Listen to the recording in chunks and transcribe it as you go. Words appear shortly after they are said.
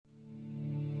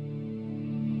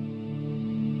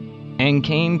And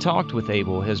Cain talked with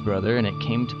Abel his brother, and it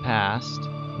came to pass,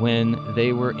 when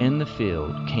they were in the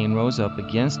field, Cain rose up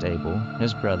against Abel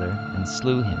his brother, and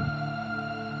slew him.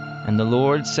 And the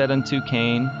Lord said unto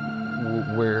Cain,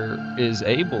 Where is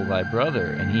Abel thy brother?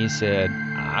 And he said,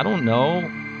 I don't know.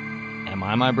 Am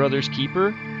I my brother's keeper?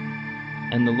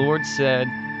 And the Lord said,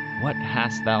 What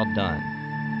hast thou done?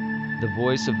 The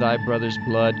voice of thy brother's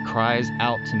blood cries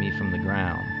out to me from the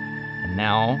ground. And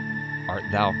now art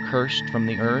thou cursed from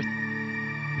the earth,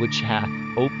 which hath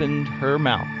opened her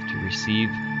mouth to receive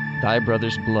thy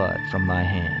brother's blood from thy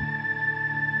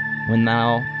hand. When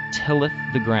thou tilleth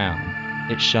the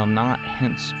ground, it shall not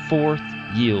henceforth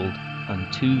yield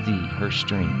unto thee her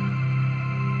stream.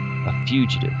 A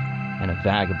fugitive and a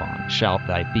vagabond shalt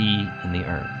thou be in the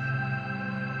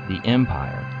earth. The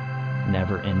empire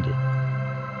never ended.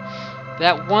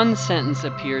 That one sentence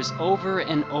appears over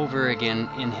and over again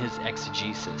in his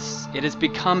exegesis. It has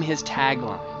become his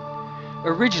tagline.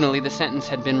 Originally, the sentence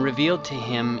had been revealed to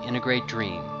him in a great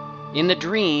dream. In the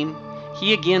dream,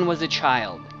 he again was a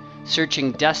child,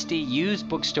 searching dusty, used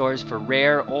bookstores for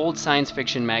rare, old science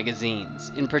fiction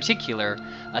magazines, in particular,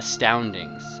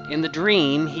 Astoundings. In the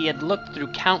dream, he had looked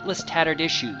through countless tattered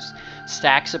issues,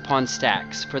 stacks upon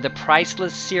stacks, for the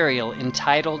priceless serial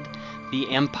entitled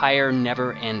The Empire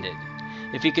Never Ended.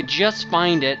 If he could just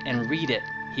find it and read it,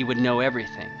 he would know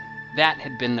everything. That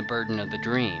had been the burden of the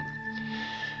dream.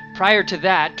 Prior to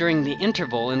that, during the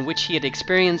interval in which he had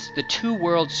experienced the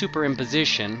two-world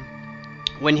superimposition,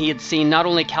 when he had seen not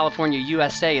only California,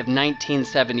 USA of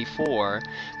 1974,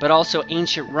 but also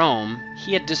ancient Rome,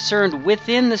 he had discerned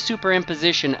within the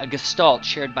superimposition a gestalt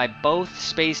shared by both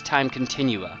space-time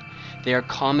continua, their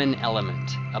common element,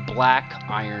 a black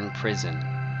iron prison.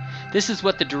 This is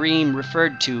what the dream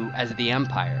referred to as the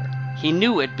Empire. He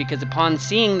knew it because upon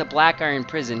seeing the black iron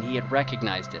prison, he had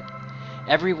recognized it.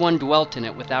 Everyone dwelt in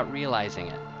it without realizing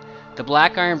it. The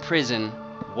black iron prison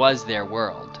was their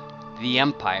world. The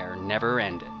empire never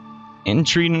ended.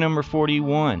 Entry number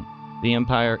 41. The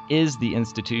empire is the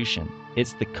institution.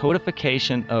 It's the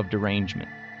codification of derangement.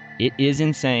 It is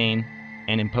insane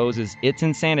and imposes its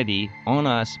insanity on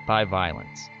us by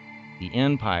violence. The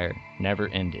empire never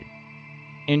ended.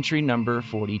 Entry number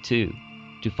 42.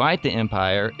 To fight the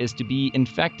empire is to be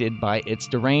infected by its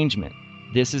derangement.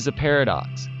 This is a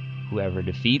paradox. Whoever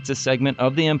defeats a segment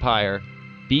of the empire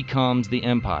becomes the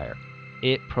empire.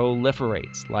 It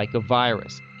proliferates like a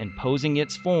virus, imposing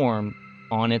its form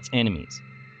on its enemies.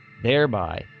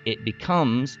 Thereby, it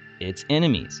becomes its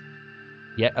enemies.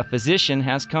 Yet a physician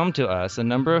has come to us a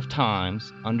number of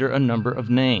times under a number of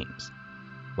names,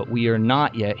 but we are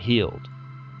not yet healed.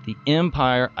 The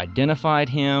empire identified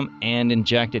him and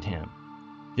injected him.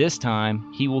 This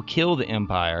time, he will kill the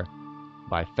empire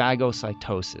by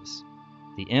phagocytosis.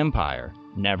 The empire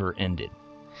never ended.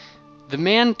 The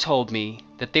man told me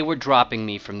that they were dropping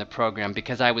me from the program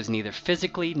because I was neither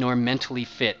physically nor mentally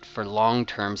fit for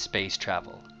long-term space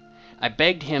travel. I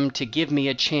begged him to give me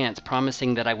a chance,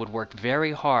 promising that I would work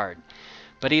very hard,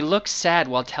 but he looked sad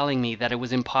while telling me that it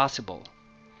was impossible.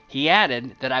 He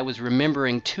added that I was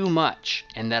remembering too much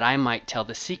and that I might tell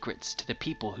the secrets to the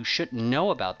people who shouldn't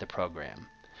know about the program.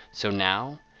 So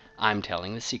now, I'm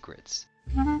telling the secrets.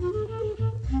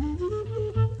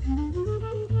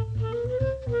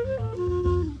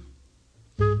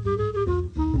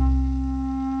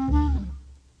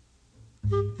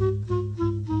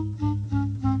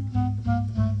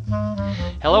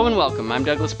 Hello and welcome. I'm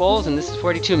Douglas Bowles, and this is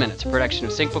 42 Minutes, a production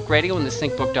of SyncBook Radio and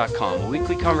thesyncbook.com, a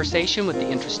weekly conversation with the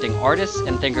interesting artists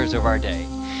and thinkers of our day.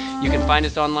 You can find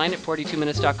us online at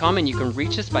 42minutes.com, and you can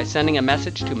reach us by sending a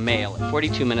message to mail at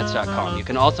 42minutes.com. You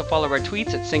can also follow our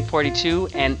tweets at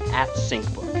Sync42 and at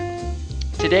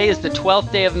SyncBook. Today is the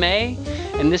 12th day of May,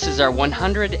 and this is our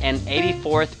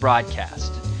 184th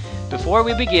broadcast. Before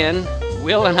we begin,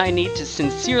 Will and I need to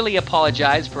sincerely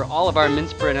apologize for all of our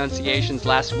mispronunciations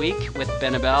last week with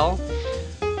Benabel.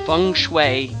 Feng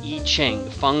Shui I Ching.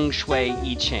 Feng Shui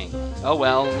I Ching. Oh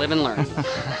well, live and learn.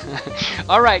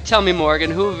 All right, tell me,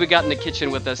 Morgan, who have we got in the kitchen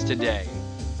with us today?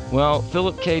 Well,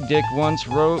 Philip K. Dick once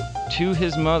wrote to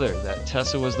his mother that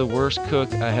Tessa was the worst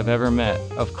cook I have ever met.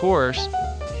 Of course,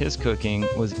 his cooking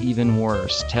was even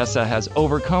worse. Tessa has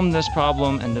overcome this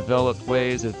problem and developed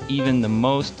ways of even the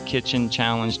most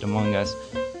kitchen-challenged among us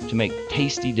to make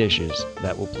tasty dishes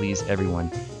that will please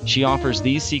everyone. She offers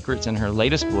these secrets in her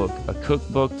latest book, a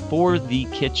cookbook for the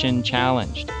kitchen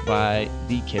challenged by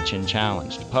The Kitchen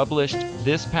Challenged, published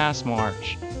this past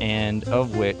March, and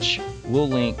of which we'll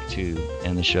link to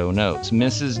in the show notes.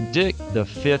 Mrs. Dick, the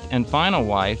fifth and final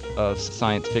wife of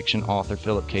science fiction author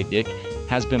Philip K. Dick,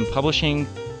 has been publishing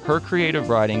her creative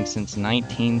writing since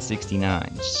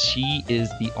 1969. She is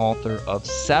the author of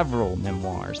several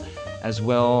memoirs, as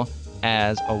well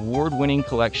as award-winning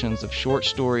collections of short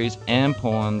stories and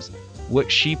poems,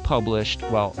 which she published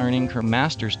while earning her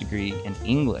master's degree in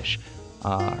English.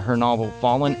 Her novel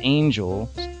Fallen Angels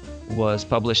was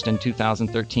published in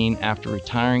 2013 after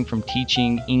retiring from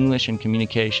teaching English and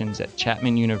communications at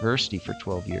Chapman University for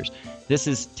 12 years. This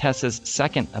is Tessa's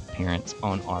second appearance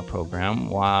on our program,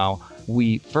 while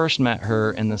we first met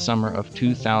her in the summer of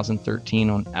 2013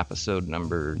 on episode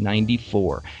number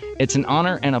 94. It's an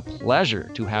honor and a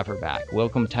pleasure to have her back.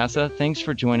 Welcome, Tessa. Thanks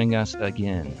for joining us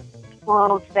again.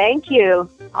 Well, thank you.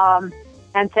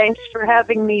 And thanks for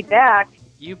having me back.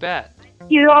 You bet.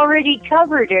 You already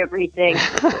covered everything.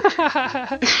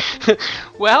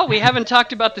 Well, we haven't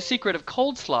talked about the secret of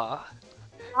cold slaw.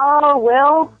 Oh,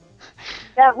 well,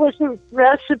 that was a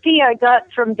recipe I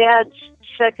got from Dad's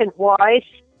second wife.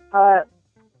 I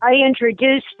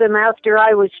introduced them after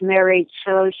I was married,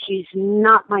 so she's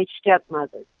not my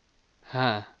stepmother.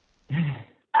 Huh.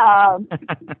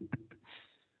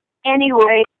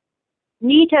 Anyway,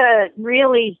 Nita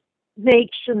really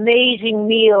makes amazing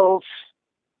meals.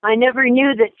 I never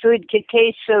knew that food could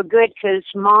taste so good because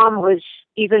Mom was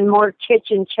even more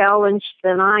kitchen challenged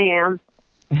than I am.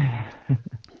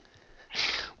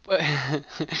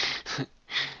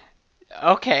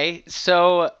 Okay,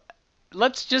 so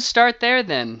let's just start there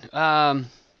then.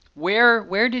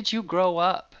 Where did you grow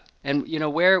up? And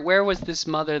where was this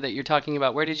mother that you're talking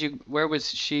about? Where was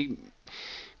she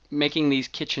making these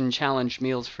kitchen challenge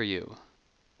meals for you?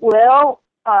 Well,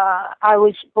 I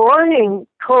was born in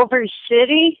Culver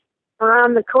City,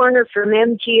 around the corner from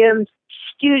MGM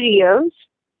Studios.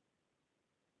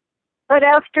 But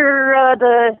after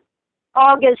the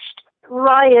August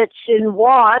riots in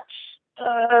Watts,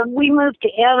 we moved to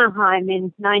Anaheim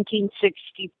in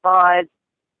 1965.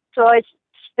 So I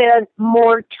spent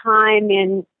more time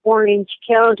in Orange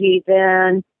County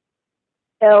than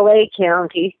LA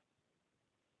County.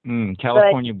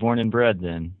 California born and bred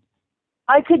then.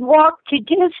 I could walk to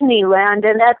Disneyland,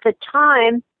 and at the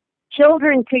time,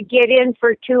 children could get in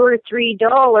for $2 or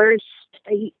 $3,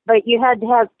 but you had to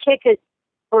have tickets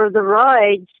for the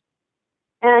rides.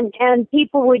 And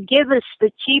people would give us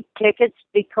the cheap tickets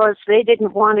because they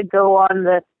didn't want to go on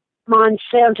the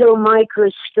Monsanto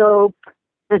microscope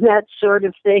and that sort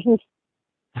of thing.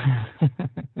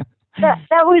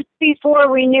 That was before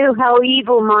we knew how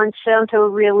evil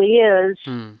Monsanto really is.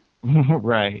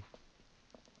 Right.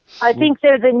 I think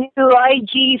they're the new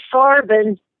IG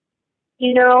Farben.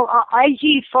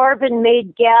 IG Farben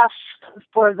made gas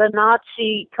for the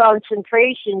Nazi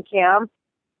concentration camp,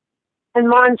 and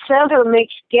Monsanto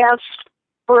makes gas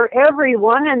for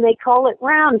everyone, and they call it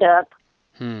Roundup.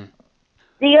 The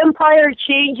empire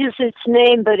changes its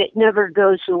name, but it never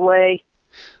goes away.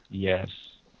 Yes.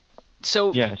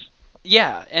 So yes.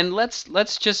 Yeah, and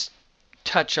let's just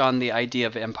touch on the idea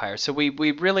of empire. So we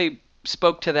really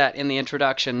spoke to that in the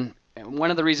introduction.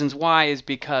 One of the reasons why is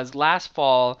because last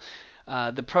fall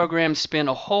the program spent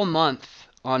a whole month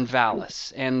on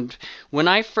Valis, and when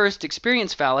I first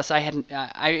experienced Valis,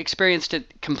 I experienced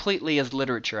it completely as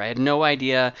literature. I had no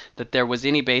idea that there was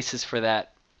any basis for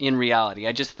that in reality.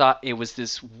 I just thought it was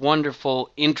this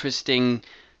wonderful, interesting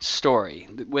story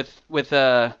it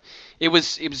was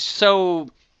so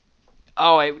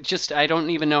I don't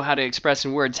even know how to express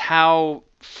in words how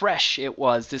fresh it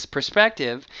was, this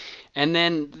perspective. And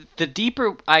then the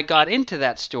deeper I got into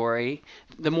that story,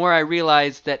 the more I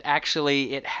realized that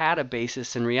actually it had a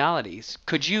basis in realities.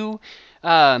 Could you,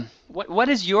 what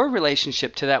is your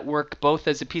relationship to that work, both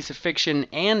as a piece of fiction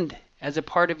and as a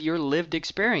part of your lived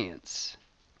experience?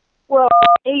 Well,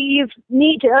 you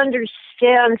need to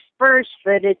understand first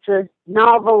that it's a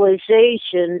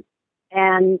novelization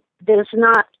and does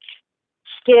not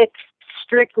stick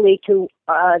strictly to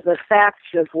the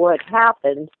facts of what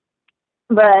happened.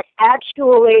 But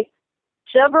actually,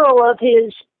 several of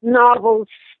his novels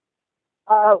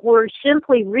were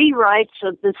simply rewrites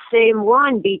of the same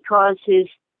one because his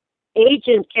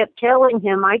agent kept telling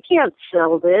him, I can't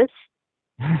sell this.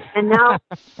 And now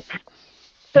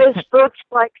those books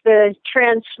like The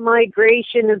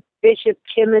Transmigration of Bishop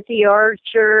Timothy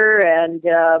Archer and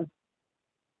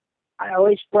I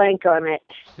always blank on it.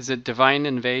 Is it Divine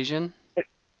Invasion?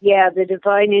 Yeah, The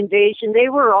Divine Invasion. They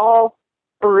were all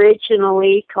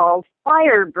originally called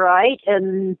Firebright,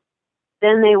 and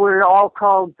then they were all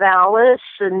called Valis,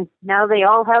 and now they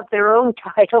all have their own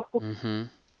title. Mm-hmm.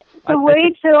 The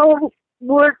way Phil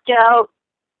worked out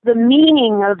the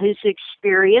meaning of his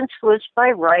experience was by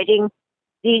writing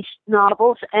these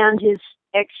novels and his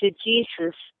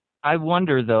exegesis. I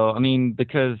wonder though, I mean,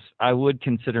 because I would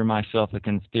consider myself a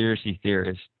conspiracy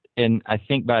theorist, and I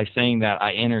think by saying that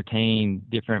I entertain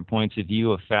different points of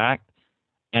view of fact,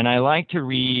 and I like to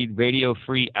read Radio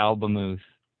Free Albemuth,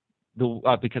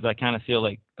 because I kind of feel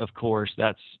like, of course,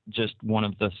 that's just one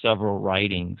of the several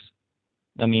writings.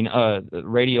 I mean,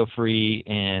 Radio Free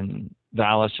and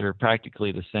Valis are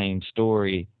practically the same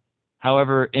story.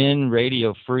 However, in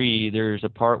Radio Free, there's a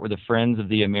part where the Friends of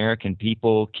the American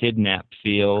People kidnap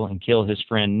Phil and kill his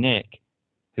friend Nick,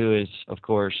 who is, of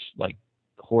course, like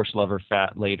horse lover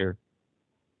fat later.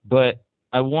 But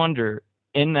I wonder,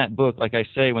 in that book, like I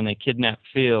say, when they kidnap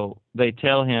Phil, they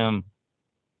tell him,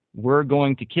 we're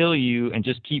going to kill you and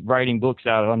just keep writing books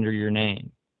out under your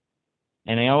name.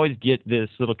 And I always get this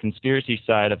little conspiracy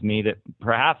side of me that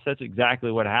perhaps that's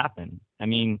exactly what happened. I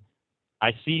mean,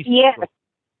 I see. Yeah.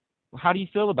 How do you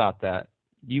feel about that?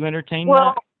 Do you entertain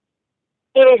Well,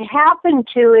 it happened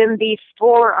to him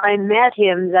before I met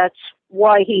him. That's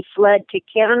why he fled to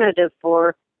Canada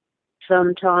for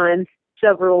some time,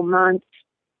 several months.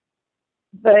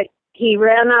 But he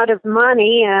ran out of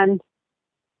money, and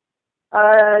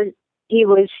he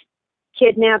was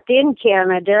kidnapped in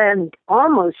Canada and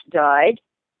almost died.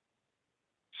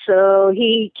 So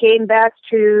he came back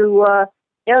to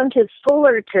down to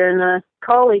Fullerton, a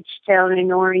college town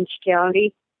in Orange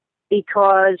County,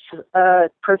 because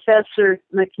Professor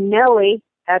McNelly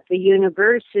at the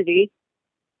university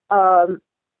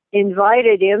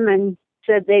invited him and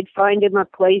said they'd find him a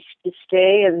place to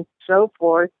stay and so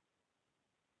forth.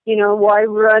 You know, why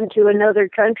run to another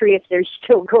country if they're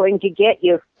still going to get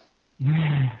you?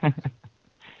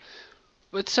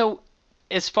 But so,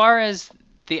 as far as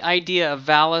the idea of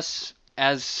Valis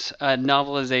as a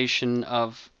novelization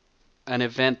of an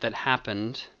event that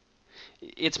happened,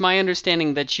 it's my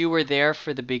understanding that you were there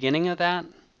for the beginning of that.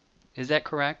 Is that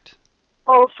correct?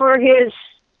 Oh, for his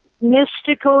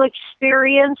mystical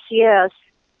experience, yes.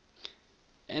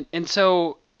 And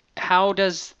so, how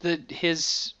does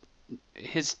his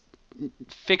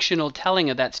fictional telling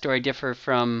of that story differ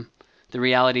from the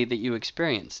reality that you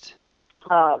experienced?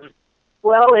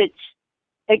 Well, it's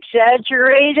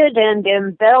exaggerated and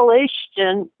embellished,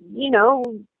 and, you know,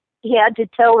 he had to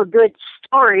tell a good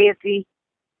story. If he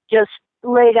just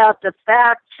laid out the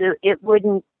facts, it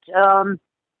wouldn't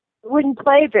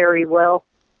play very well.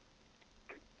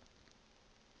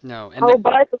 No. And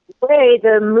by the way,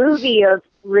 the movie of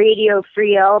Radio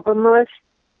Free Albemuth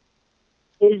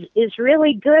is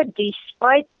really good,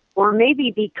 despite, or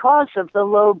maybe because of the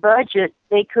low budget.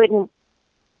 They couldn't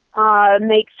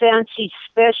make fancy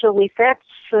special effects,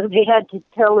 so they had to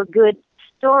tell a good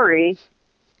story.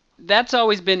 That's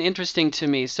always been interesting to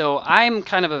me. So I'm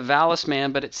kind of a Valis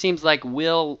man, but it seems like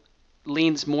Will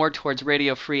leans more towards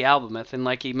Radio Free Albemuth, and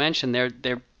like he mentioned,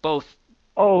 they're both.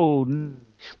 Oh.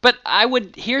 But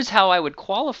here's how I would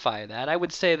qualify that. I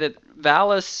would say that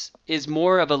Valis is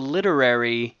more of a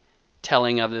literary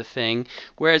telling of the thing,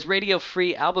 whereas Radio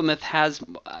Free Albemuth has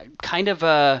kind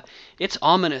of it's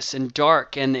ominous and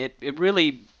dark, and it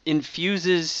really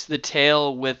infuses the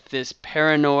tale with this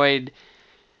paranoid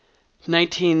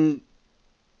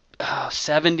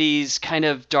 1970s kind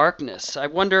of darkness. I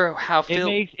wonder how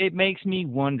it makes me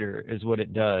wonder is what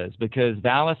it does, because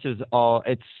Valis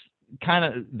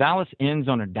ends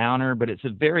on a downer, but it's a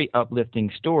very uplifting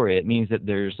story. It means that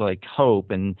there's like hope,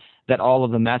 and that all of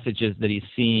the messages that he's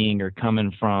seeing are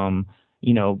coming from,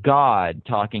 you know, God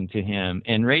talking to him.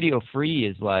 And Radio Free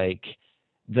is like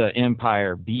the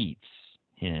Empire beats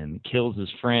him, kills his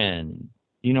friend.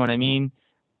 You know what I mean?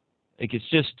 Like it's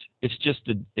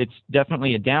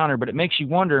definitely a downer, but it makes you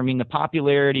wonder. I mean, the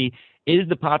popularity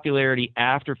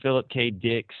after Philip K.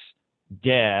 Dick's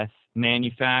death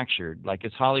manufactured? Like,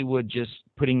 is Hollywood just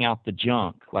putting out the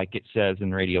junk, like it says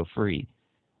in Radio Free?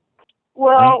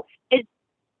 Well,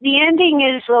 the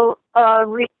ending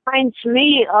reminds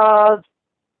me of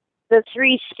the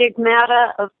Three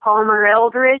Stigmata of Palmer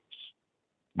Eldritch.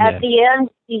 Yes. At the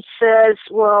end, he says,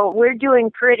 well, we're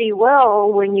doing pretty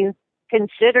well when you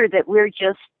consider that we're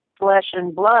just flesh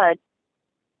and blood.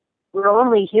 We're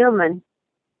only human.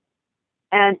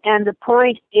 And the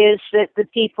point is that the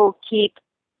people keep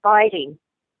fighting.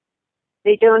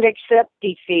 They don't accept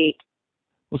defeat.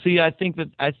 Well, see, I think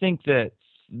that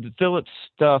the Phillips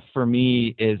stuff for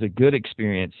me is a good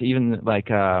experience. Even like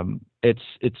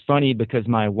it's funny because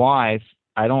my wife,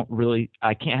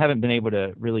 haven't been able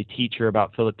to really teach her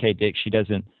about Philip K. Dick. She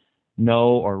doesn't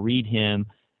know or read him,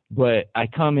 but I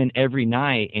come in every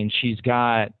night and she's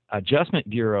got Adjustment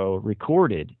Bureau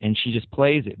recorded, and she just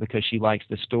plays it because she likes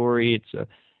the story.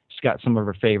 She's got some of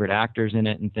her favorite actors in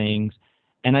it and things.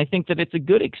 And I think that it's a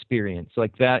good experience.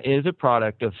 Like, that is a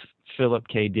product of Philip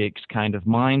K. Dick's kind of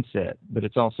mindset, but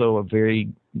it's also a very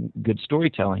good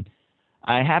storytelling.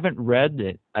 I haven't read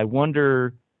it. I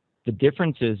wonder the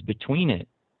differences between it.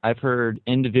 I've heard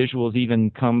individuals even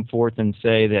come forth and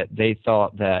say that they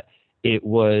thought that it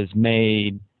was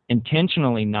made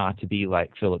intentionally not to be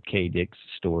like Philip K. Dick's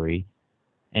story.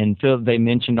 And they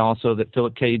mentioned also that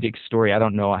Philip K. Dick's story, I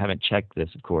don't know, I haven't checked this,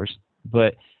 of course,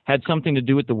 but had something to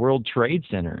do with the World Trade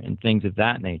Center and things of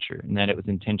that nature, and that it was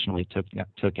intentionally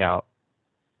took out.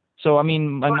 So, I mean,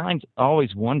 my mind's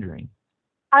always wondering.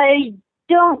 I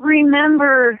don't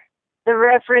remember the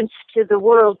reference to the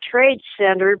World Trade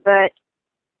Center, but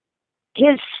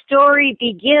his story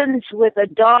begins with a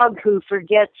dog who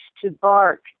forgets to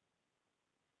bark.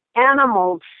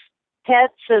 Animals,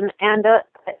 pets, and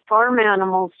farm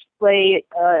animals play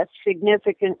a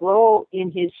significant role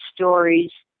in his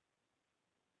stories,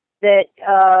 that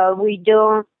we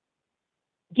don't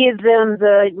give them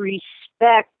the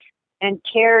respect and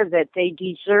care that they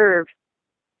deserve.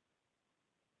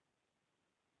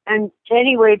 And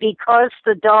anyway, because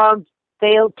the dog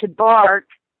failed to bark,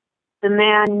 the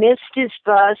man missed his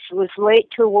bus, was late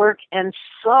to work, and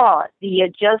saw the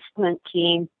adjustment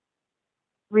team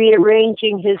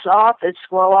rearranging his office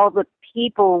while all the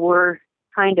people were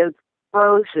kind of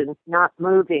frozen, not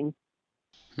moving.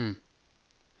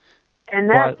 And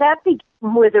that began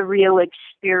with a real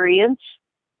experience.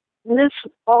 And this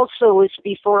also was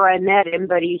before I met him,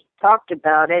 but he talked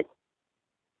about it.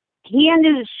 He and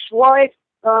his wife,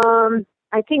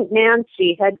 I think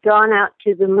Nancy, had gone out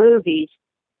to the movies.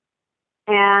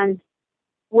 And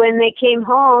when they came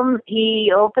home,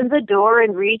 he opened the door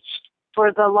and reached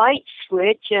for the light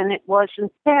switch, and it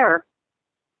wasn't there.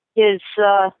 His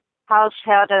house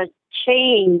had a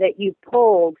chain that you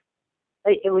pulled.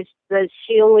 It was the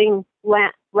ceiling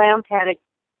lamp had a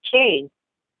chain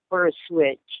for a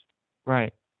switch.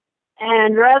 Right.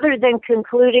 And rather than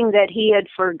concluding that he had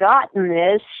forgotten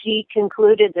this, he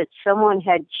concluded that someone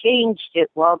had changed it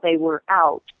while they were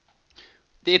out.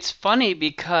 It's funny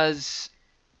because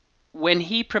when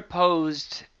he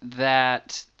proposed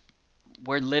that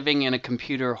we're living in a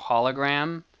computer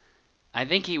hologram, I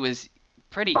think he was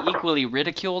pretty equally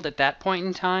ridiculed at that point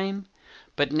in time.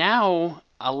 But now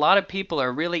a lot of people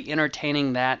are really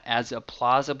entertaining that as a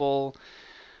plausible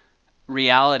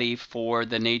reality for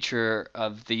the nature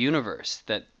of the universe,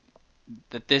 that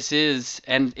this is.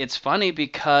 And it's funny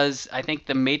because I think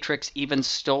the Matrix even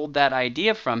stole that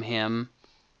idea from him,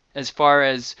 as far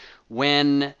as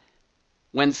when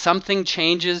something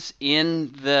changes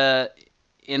in the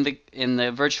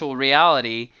virtual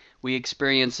reality, we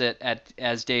experience it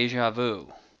as deja vu.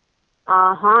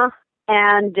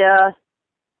 And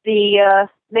the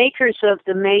makers of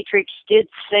the Matrix did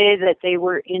say that they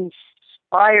were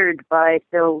inspired by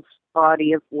Phil's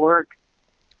body of work.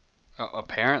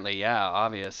 Apparently, yeah,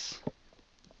 obvious.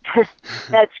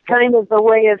 That's kind of the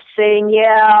way of saying,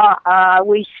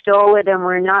 we stole it and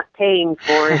we're not paying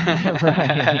for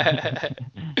it.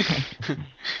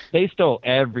 They stole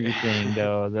everything,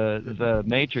 though. The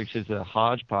Matrix is a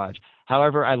hodgepodge.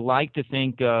 However, I like to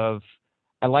think of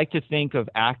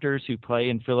actors who play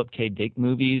in Philip K. Dick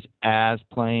movies as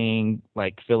playing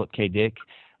like Philip K. Dick.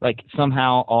 Like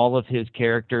somehow all of his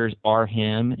characters are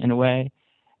him in a way.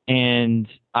 And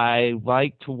I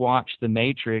like to watch The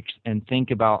Matrix and think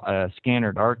about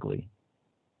Scanner Darkly,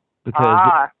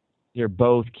 because they're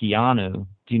both Keanu.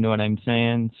 Do you know what I'm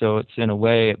saying? So it's, in a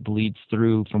way, it bleeds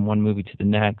through from one movie to the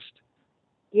next.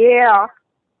 Yeah.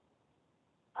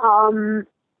 Keanu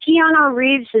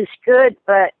Reeves is good,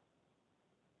 but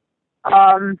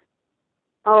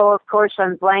of course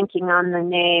I'm blanking on the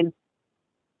name.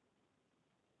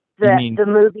 The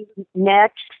movie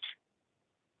Next.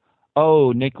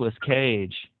 Oh, Nicolas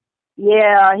Cage.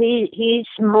 Yeah, he's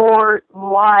more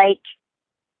like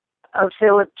a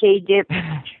Philip K. Dick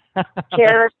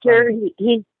character.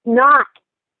 He's not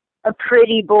a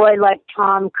pretty boy like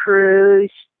Tom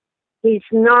Cruise. He's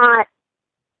not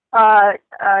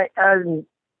an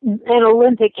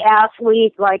Olympic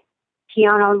athlete like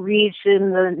Keanu Reeves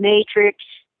in The Matrix.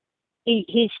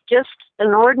 He's just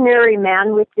an ordinary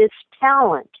man with this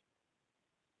talent.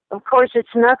 Of course,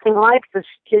 it's nothing like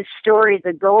his story,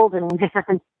 The Golden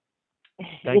Man.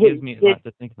 That gives me a lot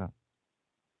to think about.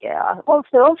 Yeah. Well,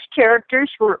 those characters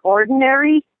were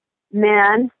ordinary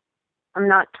men. I'm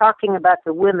not talking about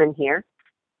the women here,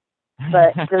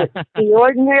 but the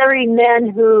ordinary men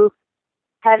who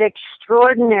had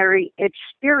extraordinary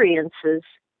experiences.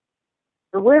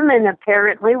 The women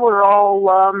apparently were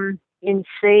all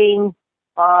insane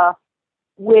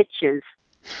witches.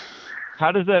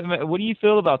 How does that? What do you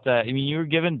feel about that? I mean, you were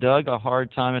giving Doug a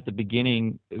hard time at the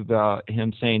beginning about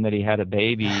him saying that he had a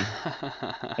baby,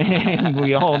 and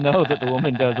we all know that the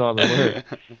woman does all the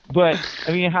work. But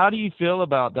I mean, how do you feel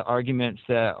about the arguments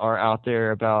that are out there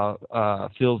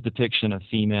about Phil's depiction of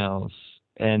females,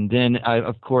 and then,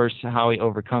 of course, how he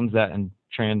overcomes that in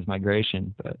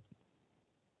transmigration? But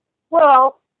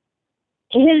Well,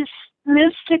 his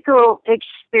mystical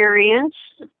experience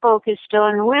focused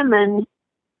on women,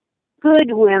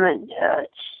 good women.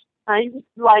 I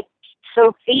like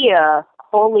Sophia,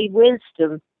 holy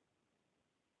wisdom.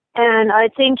 And I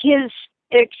think his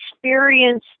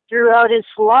experience throughout his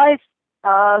life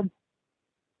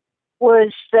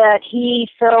was that he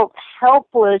felt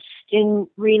helpless in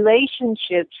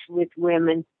relationships with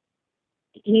women.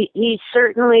 He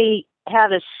certainly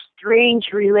had a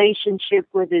strange relationship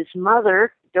with his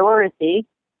mother, Dorothy.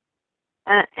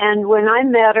 And when I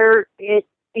met her, it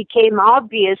became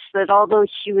obvious that although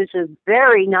she was a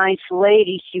very nice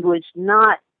lady, she was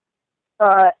not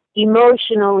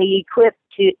emotionally equipped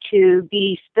to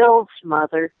be Phil's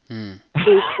mother.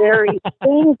 She's very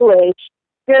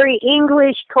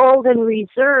English, cold and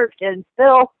reserved, and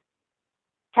Phil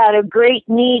had a great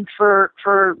need for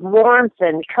warmth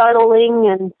and cuddling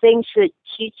and things that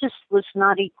she just was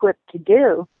not equipped to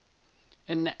do.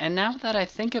 And now that I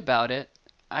think about it,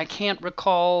 I can't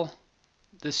recall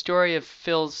the story of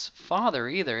Phil's father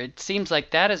either. It seems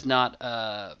like that is not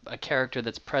a character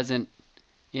that's present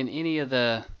in any of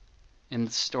the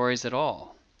stories at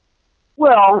all.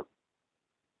 Well,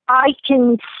 I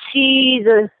can see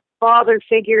the father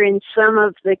figure in some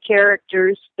of the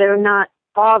characters. They're not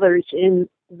fathers in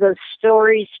the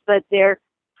stories, but they're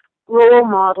role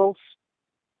models.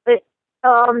 But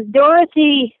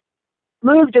Dorothy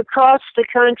moved across the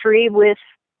country with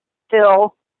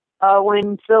Phil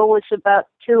when Phil was about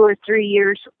 2 or 3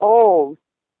 years old.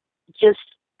 Just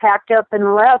packed up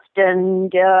and left,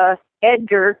 and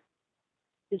Edgar,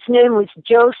 his name was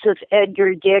Joseph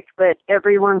Edgar Dick, but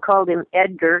everyone called him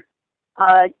Edgar,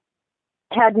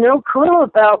 had no clue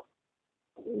about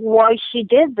why she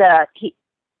did that. He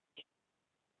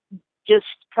just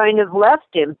kind of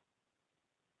left him.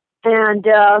 And,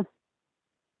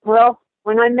 well,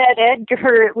 when I met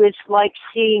Edgar, it was like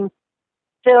seeing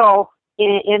Phil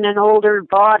in an older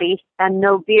body and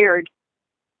no beard,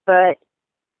 but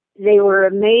they were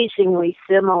amazingly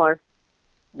similar.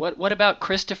 What about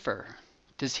Christopher?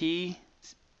 Does he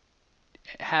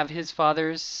have his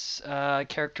father's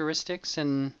characteristics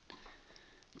and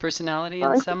personality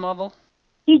in some level?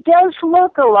 He does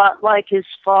look a lot like his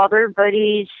father, but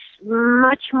he's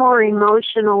much more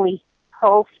emotionally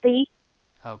healthy.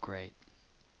 Oh, great.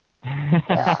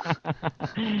 Yeah.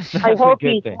 I hope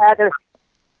he's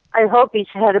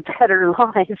had a better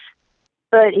life.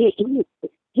 But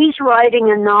he's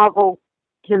writing a novel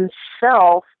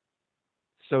himself.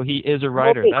 So he is a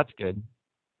writer. That's good.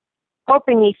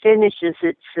 Hoping he finishes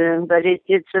it soon, but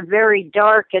it's a very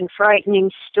dark and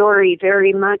frightening story,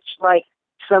 very much like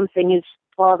something his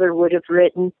father would have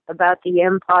written about the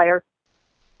Empire.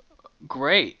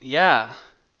 Great, yeah.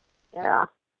 Yeah.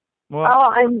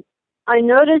 Well, I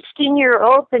noticed in your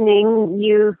opening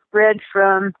you read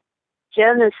from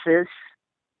Genesis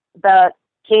about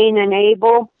Cain and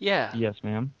Abel. Yeah. Yes,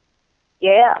 ma'am.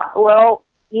 Yeah, well,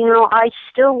 you know, I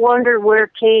still wonder where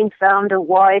Cain found a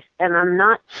wife, and I'm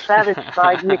not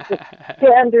satisfied with the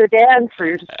standard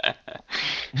answers.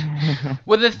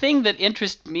 Well, the thing that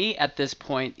interests me at this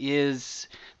point is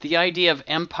the idea of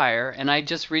empire, and I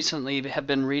just recently have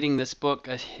been reading this book,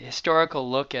 a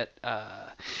historical look at,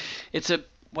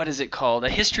 what is it called? A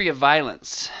History of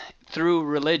Violence Through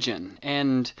Religion,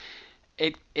 and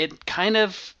it kind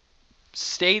of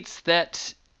states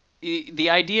that the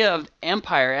idea of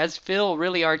empire, as Phil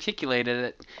really articulated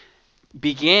it,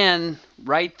 began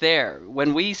right there.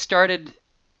 When we started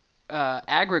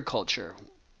agriculture,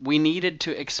 we needed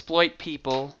to exploit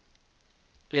people,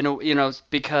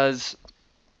 because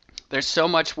there's so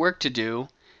much work to do,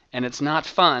 and it's not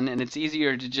fun, and it's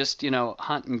easier to just,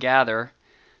 hunt and gather,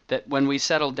 that when we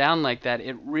settled down like that,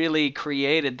 it really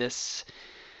created the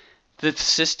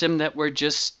system that we're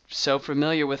just so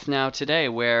familiar with now today,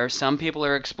 where some people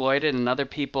are exploited and other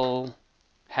people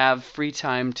have free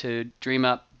time to dream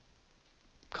up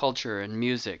culture and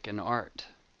music and art.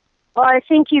 Well, I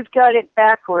think you've got it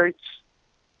backwards.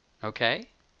 Okay.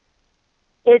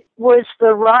 It was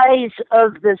the rise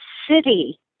of the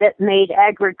city that made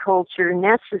agriculture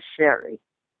necessary.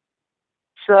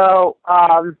 So,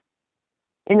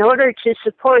 in order to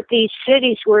support these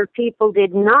cities where people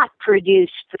did not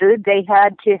produce food, they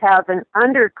had to have an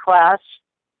underclass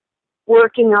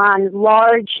working on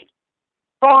large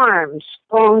farms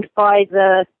owned by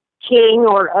the king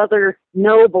or other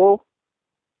noble.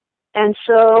 And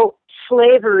so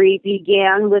slavery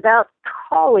began without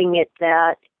calling it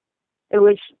that. It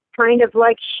was kind of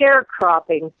like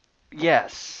sharecropping.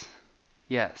 Yes.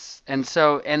 Yes. And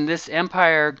this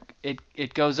empire,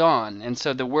 it goes on. And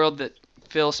so the world that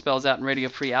Phil spells out in Radio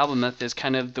Free Albemuth is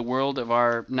kind of the world of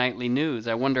our nightly news.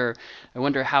 I wonder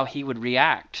how he would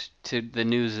react to the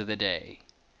news of the day.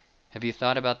 Have you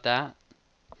thought about that?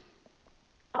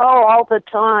 Oh, all the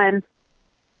time.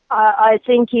 I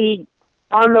think he,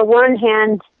 on the one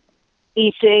hand,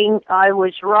 he's saying I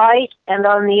was right, and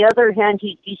on the other hand,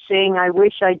 he'd be saying I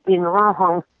wish I'd been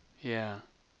wrong. Yeah.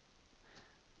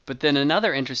 But then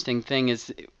another interesting thing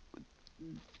is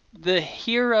the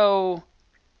hero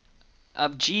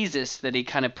of Jesus that he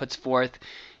kind of puts forth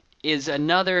is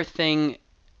another thing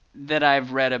that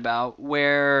I've read about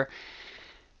where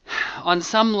on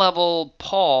some level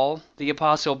Paul, the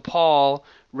Apostle Paul,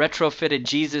 retrofitted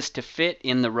Jesus to fit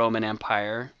in the Roman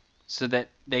Empire so that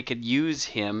they could use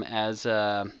him as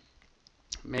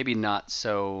maybe not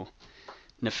so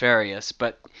nefarious,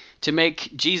 but to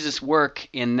make Jesus work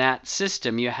in that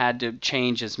system, you had to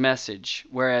change his message,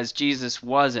 whereas Jesus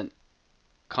wasn't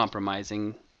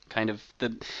compromising. Kind of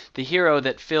the hero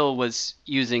that Phil was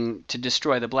using to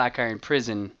destroy the Black Iron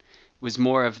Prison was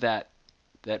more of that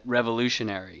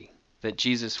revolutionary, that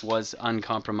Jesus was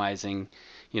uncompromising,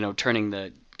 turning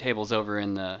the tables over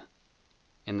in the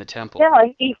temple. Yeah,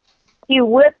 he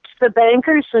whipped the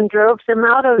bankers and drove them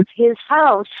out of his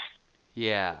house.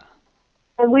 Yeah.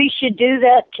 And we should do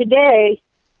that today.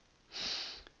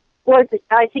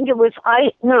 I think it was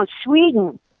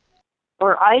Sweden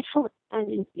or Iceland.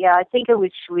 Yeah, I think it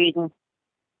was Sweden.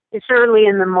 It's early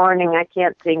in the morning. I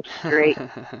can't think straight.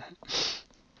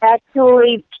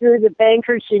 Actually threw the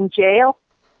bankers in jail.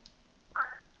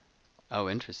 Oh,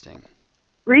 interesting.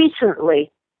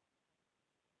 Recently.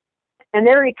 And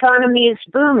their economy is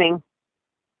booming.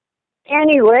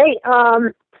 Anyway,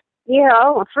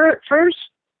 first,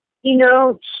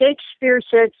 Shakespeare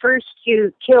said first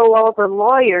you kill all the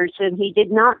lawyers, and he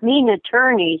did not mean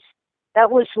attorneys. That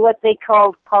was what they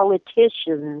called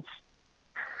politicians.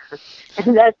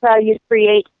 And that's how you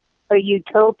create a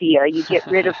utopia. You get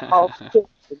rid of politicians.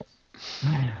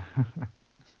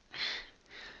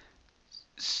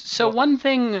 So one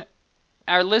thing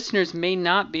our listeners may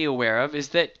not be aware of is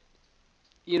that,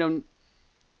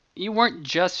 you weren't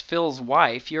just Phil's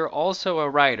wife. You're also a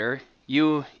writer.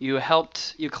 You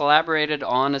collaborated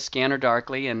on A Scanner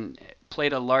Darkly and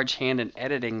played a large hand in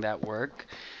editing that work.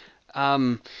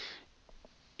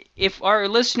 If our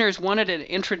listeners wanted an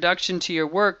introduction to your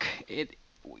work,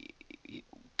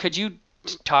 could you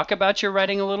talk about your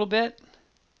writing a little bit?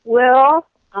 Well,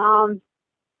 I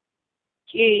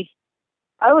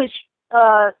was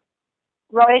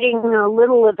writing a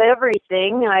little of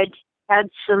everything. I'd had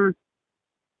some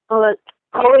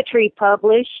poetry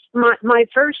published. My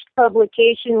first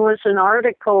publication was an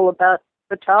article about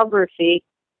photography,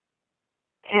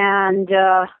 and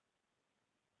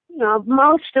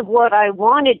most of what I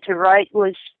wanted to write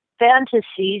was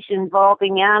fantasies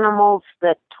involving animals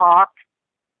that talk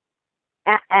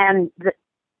and the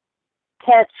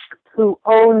pets who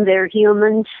own their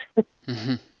humans.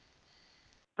 Mm-hmm.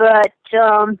 But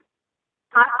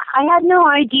I had no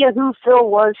idea who Phil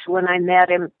was when I met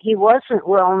him. He wasn't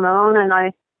well known, and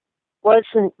I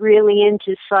wasn't really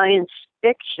into science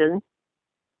fiction.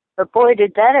 But boy,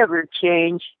 did that ever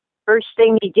change. First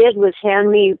thing he did was hand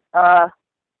me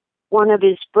one of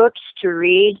his books to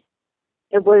read.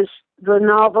 It was the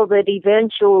novel that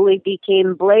eventually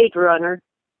became Blade Runner.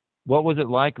 What was it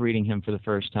like reading him for the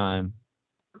first time?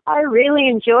 I really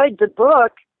enjoyed the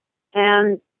book,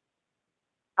 and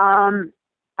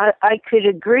I could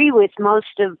agree with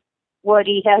most of what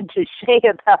he had to say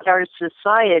about our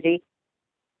society.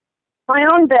 My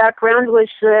own background was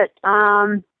that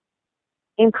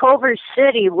in Culver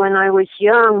City, when I was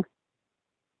young,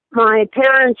 my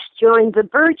parents joined the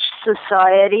Birch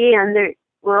Society, and there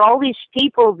were all these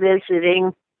people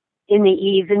visiting in the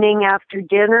evening after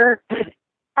dinner.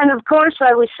 And of course,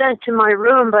 I was sent to my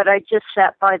room, but I just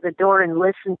sat by the door and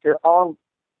listened to all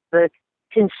the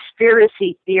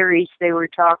conspiracy theories they were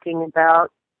talking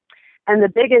about. And the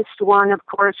biggest one, of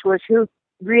course, was who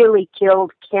really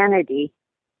killed Kennedy.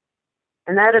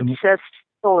 And that obsessed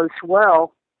people as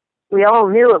well. We all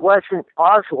knew it wasn't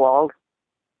Oswald.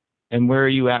 And where are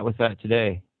you at with that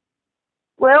today?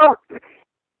 Well,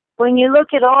 when you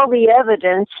look at all the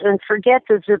evidence, and forget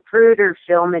the Zapruder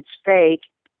film, it's fake.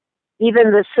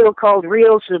 Even the so-called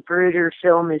real Zapruder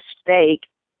film is fake.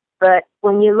 But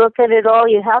when you look at it all,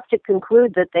 you have to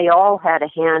conclude that they all had a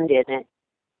hand in it.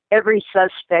 every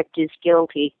suspect is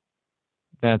guilty.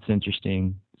 That's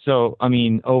interesting. So, I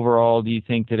mean, overall, do you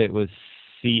think that it was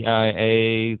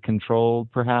CIA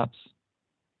controlled, perhaps?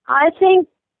 I think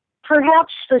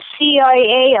perhaps the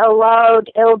CIA allowed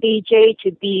LBJ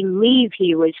to believe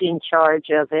he was in charge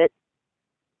of it,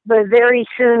 but very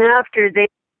soon after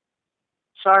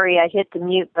sorry, I hit the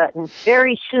mute button.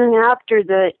 Very soon after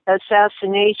the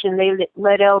assassination, they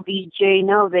let LBJ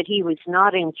know that he was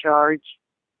not in charge.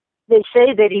 They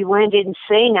say that he went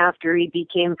insane after he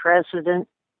became president.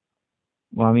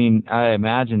 Well, I mean, I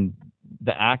imagine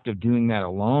the act of doing that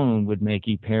alone would make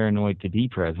you paranoid to be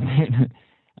president.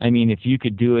 I mean, if you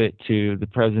could do it to the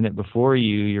president before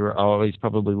you, you're always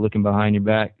probably looking behind your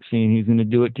back, seeing who's going to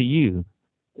do it to you.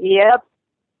 Yep.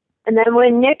 And then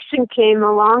when Nixon came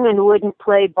along and wouldn't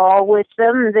play ball with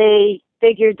them, they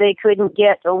figured they couldn't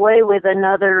get away with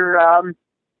another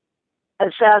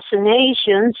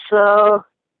assassination, so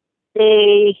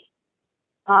they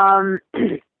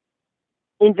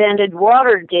invented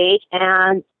Watergate,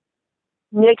 and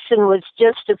Nixon was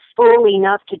just a fool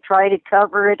enough to try to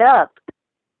cover it up.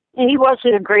 And he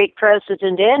wasn't a great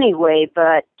president anyway,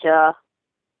 but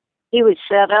he was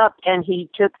set up and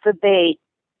he took the bait.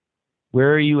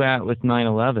 Where are you at with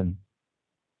 9/11?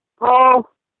 Oh,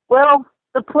 well,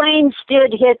 the planes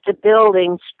did hit the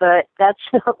buildings, but that's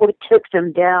not what took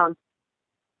them down.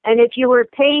 And if you were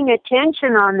paying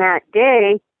attention on that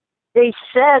day, they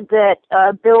said that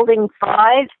Building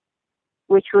 5,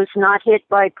 which was not hit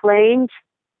by planes,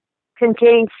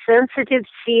 contained sensitive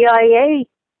CIA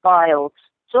files.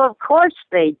 So, of course,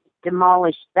 they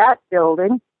demolished that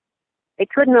building. They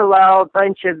couldn't allow a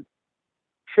bunch of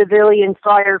civilian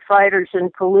firefighters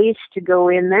and police to go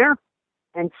in there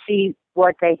and see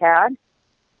what they had.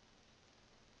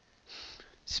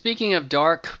 Speaking of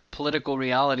dark political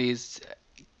realities,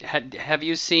 have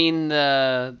you seen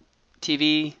the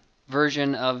TV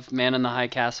version of Man in the High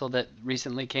Castle that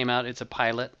recently came out? It's a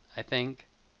pilot, I think.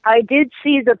 I did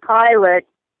see the pilot.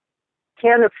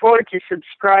 Can't afford to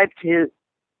subscribe to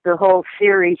the whole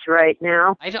series right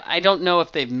now. I don't know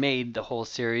if they've made the whole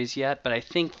series yet, but I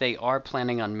think they are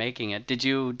planning on making it. Did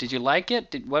you like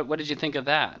it? What did you think of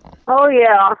that? Oh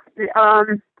yeah,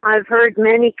 I've heard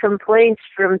many complaints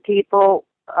from people.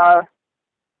 I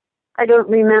don't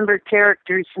remember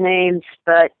characters' names,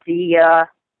 but the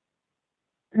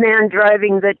man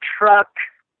driving the truck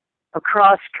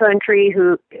across country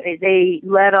who they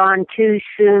let on too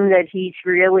soon that he's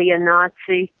really a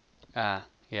Nazi.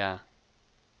 Yeah.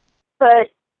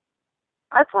 But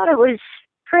I thought it was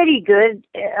pretty good.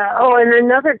 And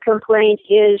another complaint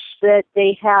is that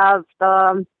they have,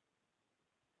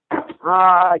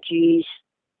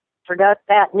 forgot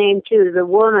that name too, the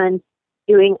woman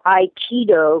doing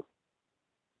Aikido,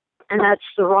 and that's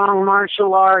the wrong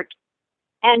martial art,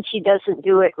 and she doesn't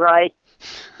do it right.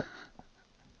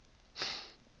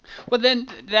 Well, then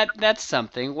that's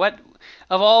something. What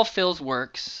of all Phil's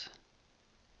works,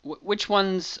 which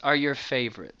ones are your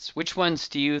favorites? Which ones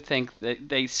do you think that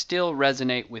they still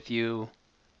resonate with you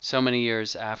so many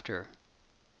years after?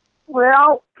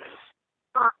 Well,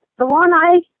 the one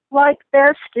I like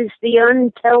best is The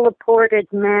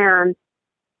Unteleported Man.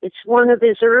 It's one of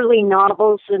his early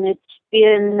novels, and it's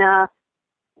been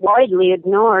widely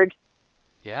ignored.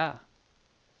 Yeah.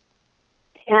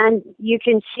 And you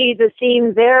can see the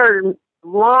theme there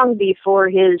long before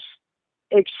his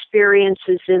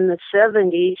experiences in the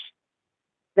 70s,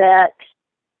 that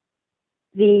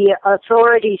the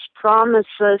authorities promise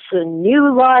us a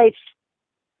new life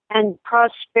and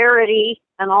prosperity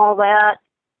and all that,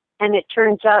 and it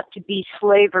turns out to be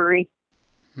slavery.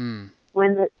 When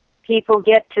the people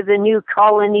get to the new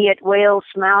colony at Whale's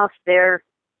Mouth, they're,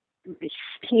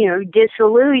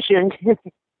 disillusioned.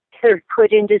 They're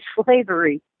put into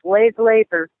slavery, slave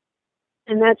labor.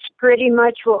 And that's pretty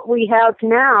much what we have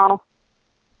now.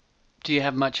 Do you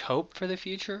have much hope for the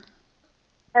future?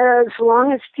 As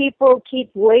long as people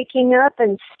keep waking up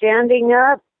and standing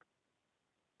up,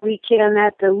 we can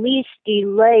at the least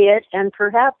delay it and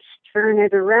perhaps turn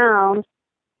it around.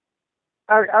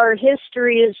 Our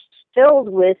history is filled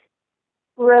with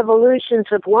revolutions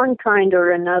of one kind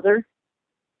or another.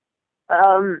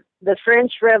 The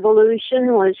French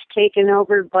Revolution was taken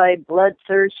over by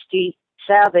bloodthirsty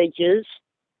savages.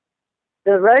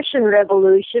 The Russian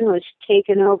Revolution was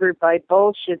taken over by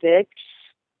Bolsheviks.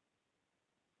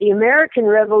 The American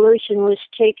Revolution was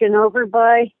taken over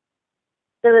by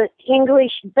the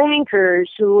English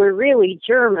bankers who were really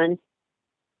German.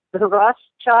 The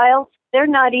Rothschilds, they're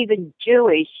not even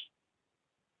Jewish.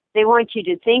 They want you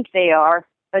to think they are,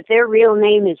 but their real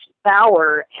name is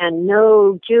Bauer, and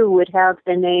no Jew would have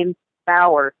the name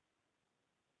Bauer.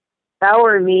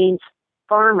 Bauer means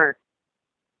farmer.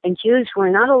 And Jews were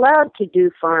not allowed to do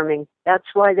farming. That's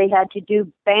why they had to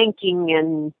do banking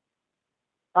and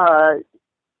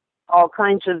all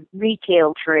kinds of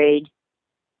retail trade.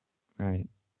 Right.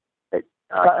 But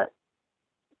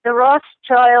the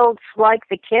Rothschilds, like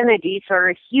the Kennedys, are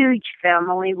a huge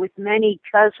family with many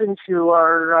cousins who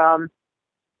are,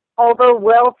 although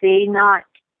wealthy, not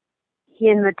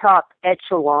in the top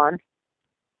echelon.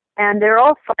 And they're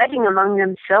all fighting among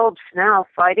themselves now,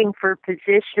 fighting for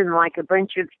position like a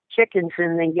bunch of chickens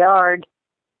in the yard.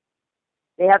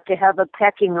 They have to have a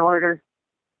pecking order.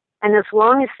 And as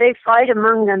long as they fight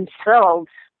among themselves,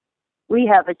 we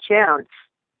have a chance.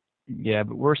 Yeah,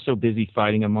 but we're so busy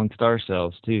fighting amongst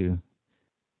ourselves, too.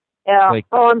 Yeah.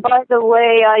 Oh, and by the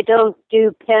way, I don't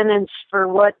do penance for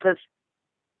what the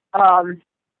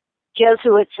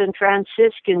Jesuits and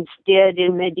Franciscans did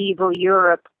in medieval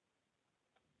Europe.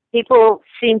 People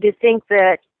seem to think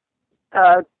that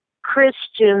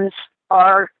Christians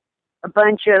are a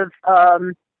bunch of,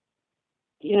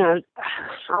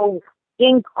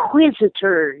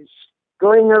 inquisitors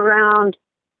going around,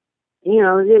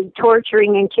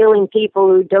 torturing and killing people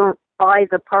who don't buy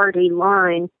the party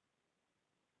line.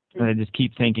 And I just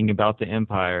keep thinking about the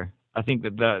empire. I think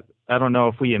that I don't know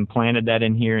if we implanted that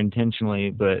in here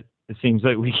intentionally, but it seems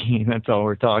like that's all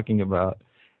we're talking about.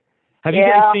 Have you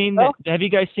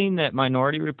guys seen that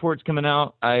Minority Report's coming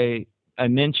out? I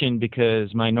mentioned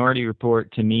because Minority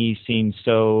Report to me seems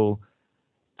so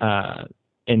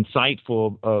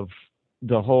insightful of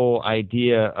the whole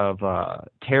idea of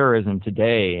terrorism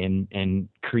today and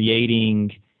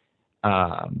creating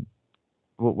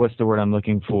what's the word I'm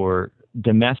looking for?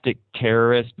 Domestic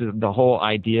terrorist, the whole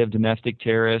idea of domestic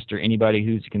terrorist or anybody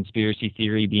who's a conspiracy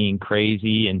theory being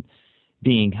crazy and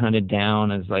being hunted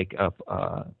down as like a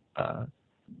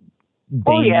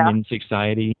bane in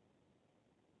society.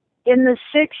 In the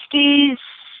 60s,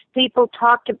 people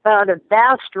talked about a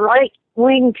vast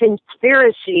right-wing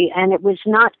conspiracy, and it was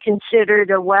not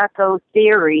considered a wacko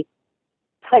theory.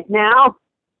 But now,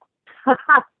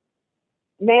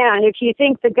 man, if you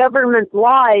think the government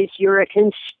lies, you're a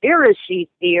conspiracy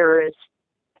theorist.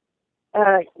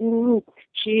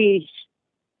 Geez.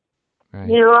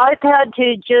 Right. I've had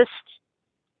to just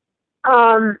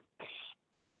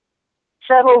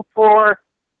settle for,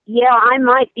 I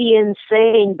might be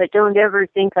insane, but don't ever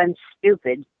think I'm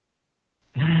stupid.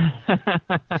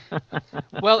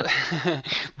 Well,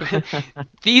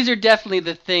 these are definitely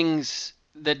the things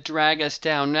that drag us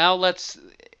down. Now let's,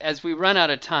 as we run out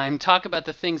of time, talk about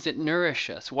the things that nourish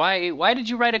us. Why did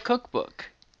you write a cookbook?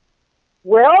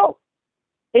 Well,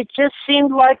 it just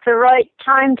seemed like the right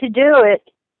time to do it.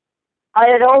 I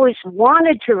had always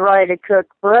wanted to write a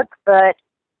cookbook, but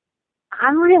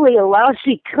I'm really a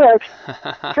lousy cook.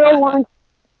 Phil once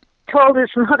told his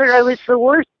mother I was the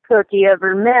worst cook he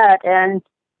ever met, and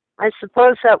I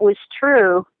suppose that was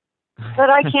true. But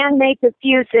I can make a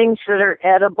few things that are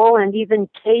edible and even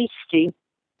tasty.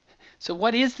 So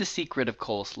what is the secret of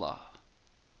coleslaw?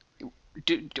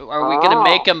 Are we going to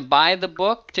make them buy the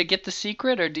book to get the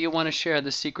secret, or do you want to share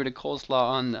the secret of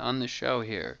coleslaw on the show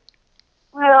here?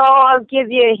 Well, I'll give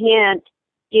you a hint.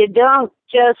 You don't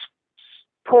just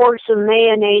pour some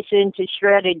mayonnaise into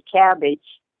shredded cabbage.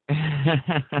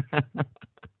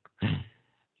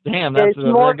 Damn, there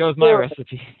goes my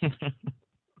recipe.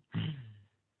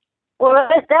 Well,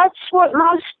 that's what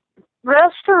most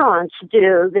restaurants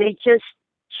do. They just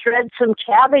shred some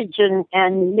cabbage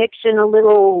and mix in a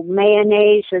little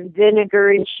mayonnaise and vinegar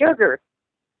and sugar.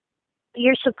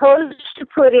 You're supposed to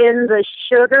put in the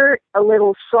sugar, a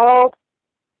little salt,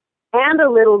 and a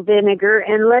little vinegar,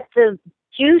 and let the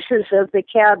juices of the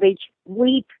cabbage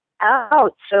weep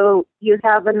out so you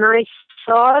have a nice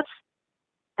sauce.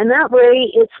 And that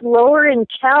way it's lower in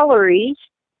calories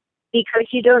because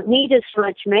you don't need as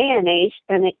much mayonnaise,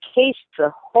 and it tastes a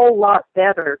whole lot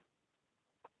better.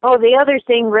 Oh, the other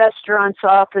thing restaurants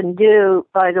often do,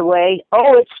 by the way,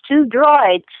 it's too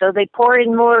dried, so they pour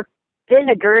in more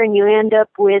vinegar and you end up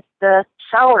with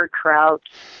sauerkraut.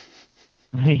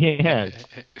 Yes.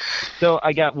 So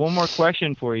I got one more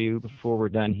question for you before we're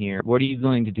done here. What are you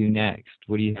going to do next?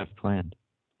 What do you have planned?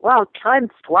 Wow, time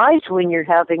flies when you're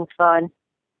having fun.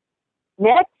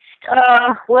 Next,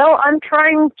 I'm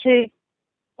trying to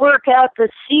work out the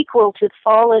sequel to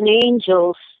Fallen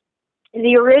Angels.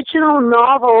 The original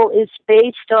novel is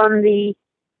based on the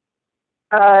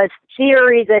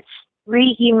theory that's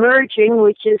re-emerging,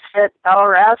 which is that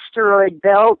our asteroid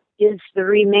belt is the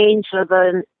remains of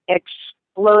an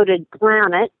exploded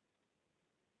planet.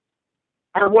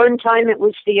 At one time it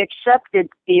was the accepted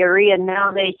theory, and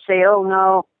now they say, oh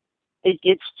no,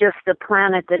 it's just a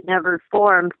planet that never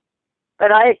formed.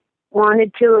 But I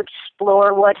wanted to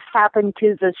explore what happened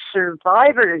to the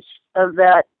survivors of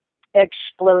that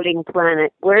exploding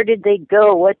planet. Where did they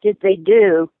go? What did they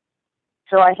do?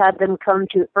 So I had them come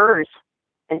to Earth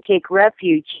and take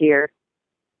refuge here.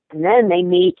 And then they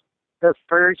meet the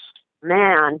first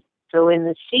man. So in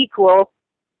the sequel,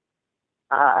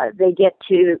 they get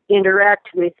to interact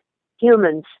with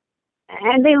humans.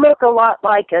 And they look a lot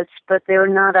like us, but they're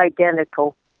not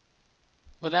identical.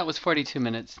 Well, that was 42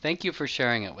 minutes. Thank you for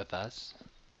sharing it with us.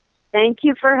 Thank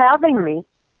you for having me.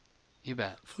 You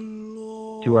bet.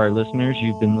 To our listeners,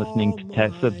 you've been listening to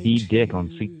Tessa B. Dick on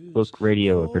SyncBook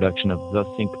Radio, a production of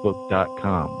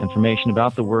thesyncbook.com. Information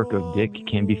about the work of Dick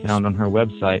can be found on her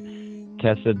website,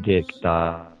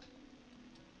 tessadick.com.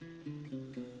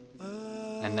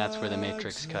 And that's where the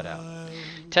Matrix cut out.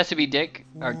 Tessa B. Dick,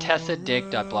 or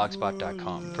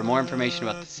tessadick.blogspot.com. For more information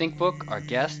about the Sync Book, our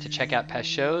guests, to check out past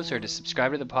shows, or to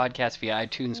subscribe to the podcast via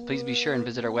iTunes, please be sure and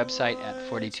visit our website at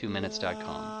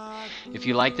 42minutes.com. If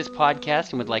you like this podcast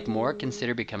and would like more,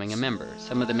 consider becoming a member.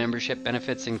 Some of the membership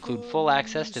benefits include full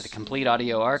access to the complete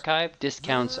audio archive,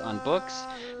 discounts on books,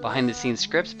 behind-the-scenes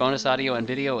scripts, bonus audio and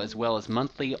video, as well as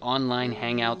monthly online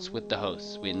hangouts with the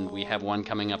hosts. We have one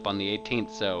coming up on the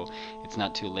 18th, so it's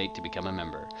not too late to become a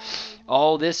member.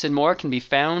 All this and more can be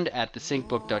found at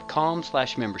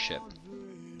thesyncbook.com/membership.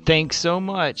 Thanks so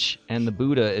much. And the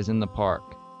Buddha is in the park.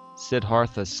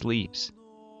 Siddhartha sleeps,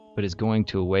 but is going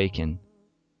to awaken.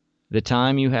 The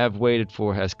time you have waited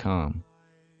for has come.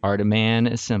 Our demand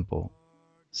is simple.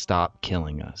 Stop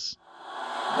killing us.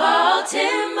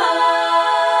 Baltimore.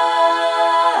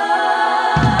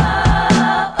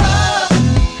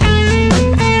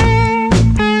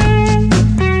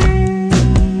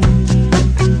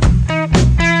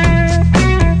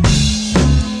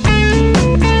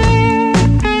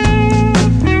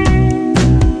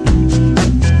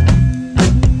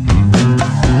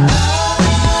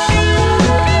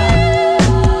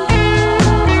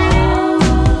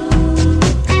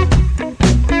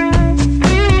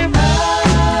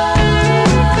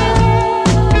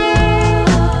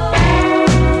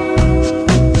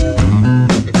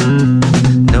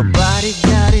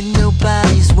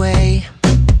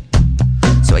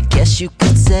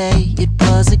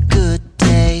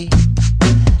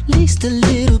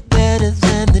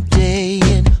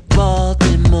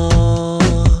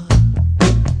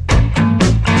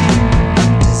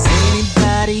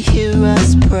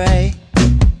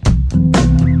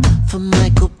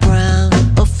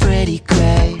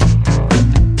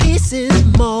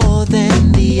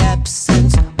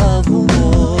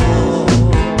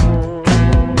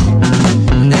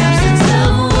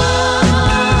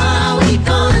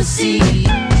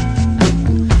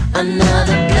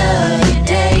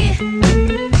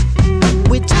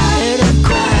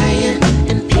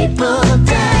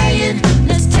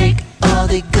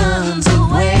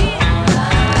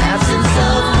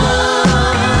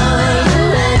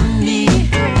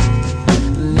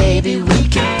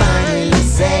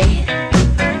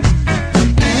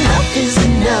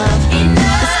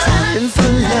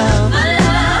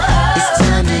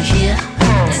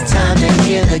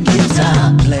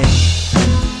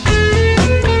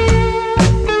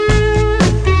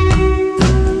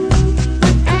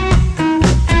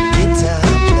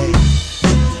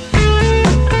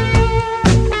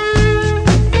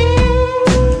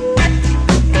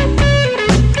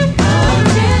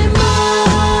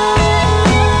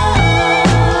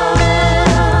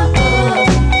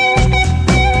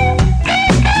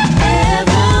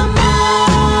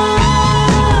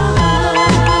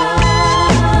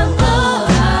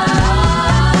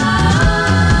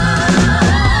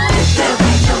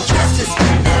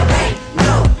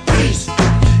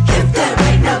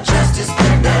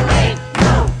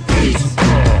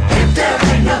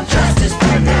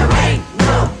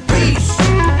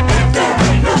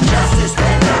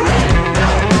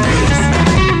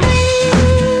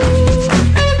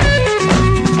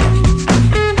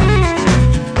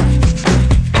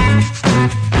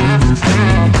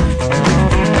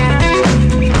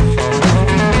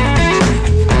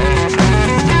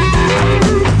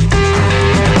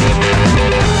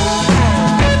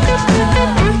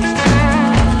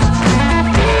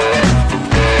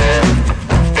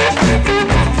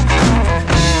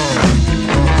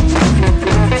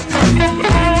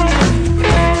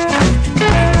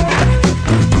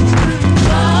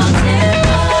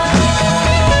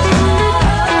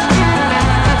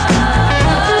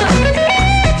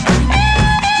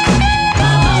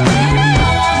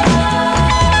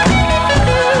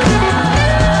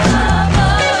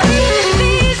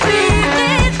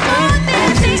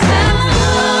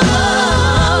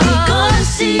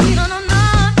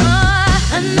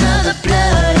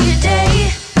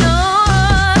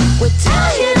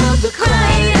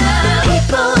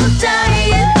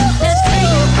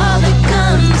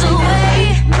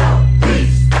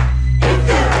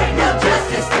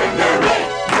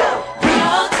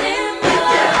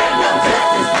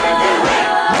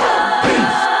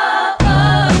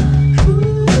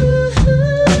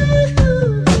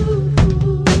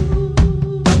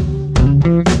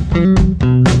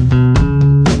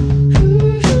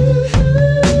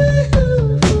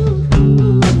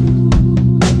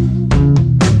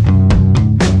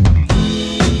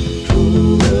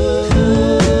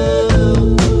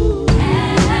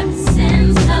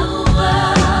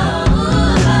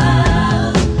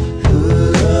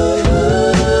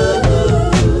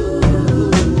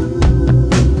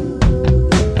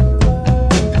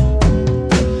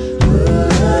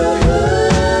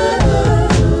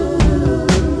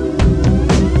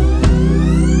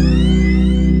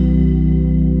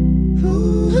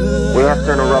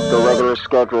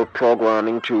 scheduled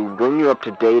programming to bring you up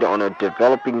to date on a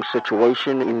developing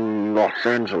situation in Los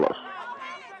Angeles.